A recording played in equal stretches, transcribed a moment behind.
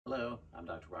Hello, I'm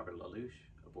Dr. Robert LaLouche,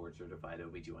 a board-certified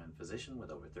OB/GYN physician with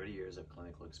over 30 years of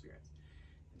clinical experience.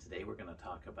 And today we're going to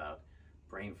talk about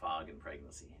brain fog in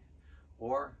pregnancy,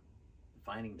 or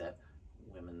finding that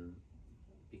women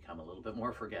become a little bit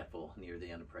more forgetful near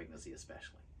the end of pregnancy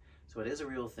especially. So it is a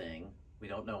real thing. We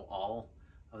don't know all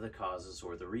of the causes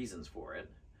or the reasons for it.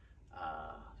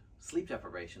 Sleep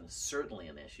deprivation is certainly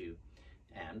an issue,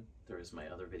 and there is my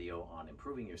other video on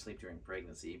improving your sleep during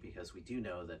pregnancy, because we do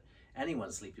know that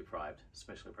anyone sleep deprived,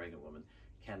 especially a pregnant woman,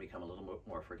 can become a little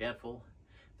more forgetful.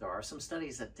 There are some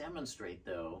studies that demonstrate,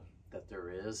 though, that there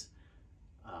is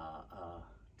a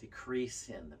decrease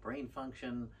in the brain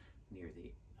function near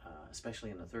the,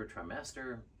 especially in the third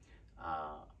trimester.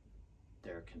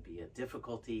 There can be a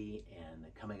difficulty in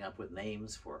coming up with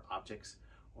names for objects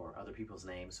or other people's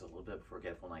names, so a little bit of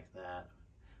forgetful like that.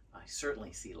 I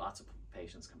certainly see lots of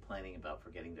patients complaining about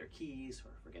forgetting their keys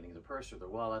or forgetting their purse or their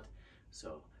wallet.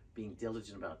 So being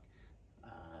diligent about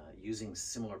using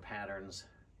similar patterns,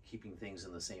 keeping things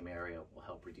in the same area will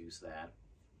help reduce that.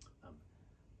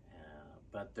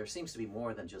 But there seems to be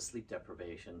more than just sleep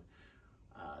deprivation.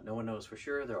 No one knows for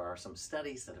sure. There are some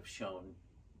studies that have shown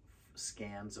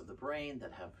scans of the brain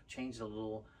that have changed a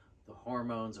little. The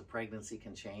hormones of pregnancy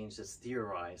can change. It's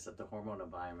theorized that the hormone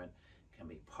environment can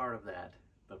be part of that,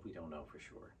 but we don't know for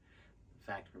sure. The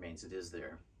fact remains it is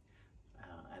there,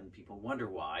 and people wonder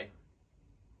why.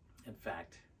 In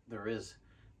fact, there is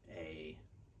a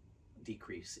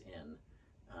decrease in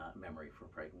memory for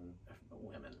pregnant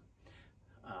women.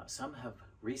 Some have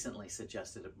recently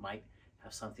suggested it might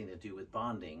have something to do with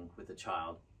bonding with the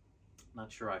child.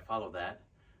 Not sure I follow that,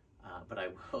 but I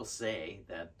will say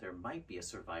that there might be a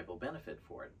survival benefit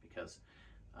for it, because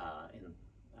in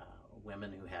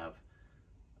women who have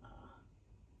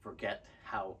forget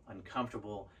how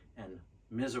uncomfortable and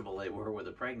miserable they were with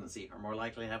a pregnancy are more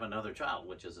likely to have another child,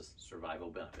 which is a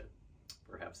survival benefit.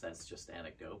 Perhaps that's just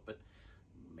anecdote, but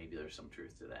maybe there's some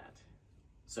truth to that.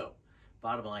 So,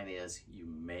 bottom line is, you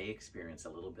may experience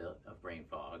a little bit of brain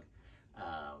fog,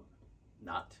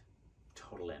 not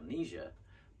total amnesia,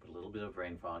 but a little bit of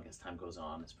brain fog as time goes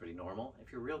on. It's pretty normal.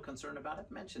 If you're real concerned about it,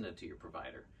 mention it to your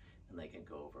provider, and they can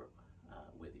go over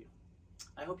with you.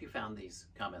 I hope you found these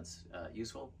comments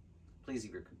useful. Please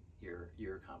leave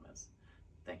your comments.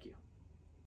 Thank you.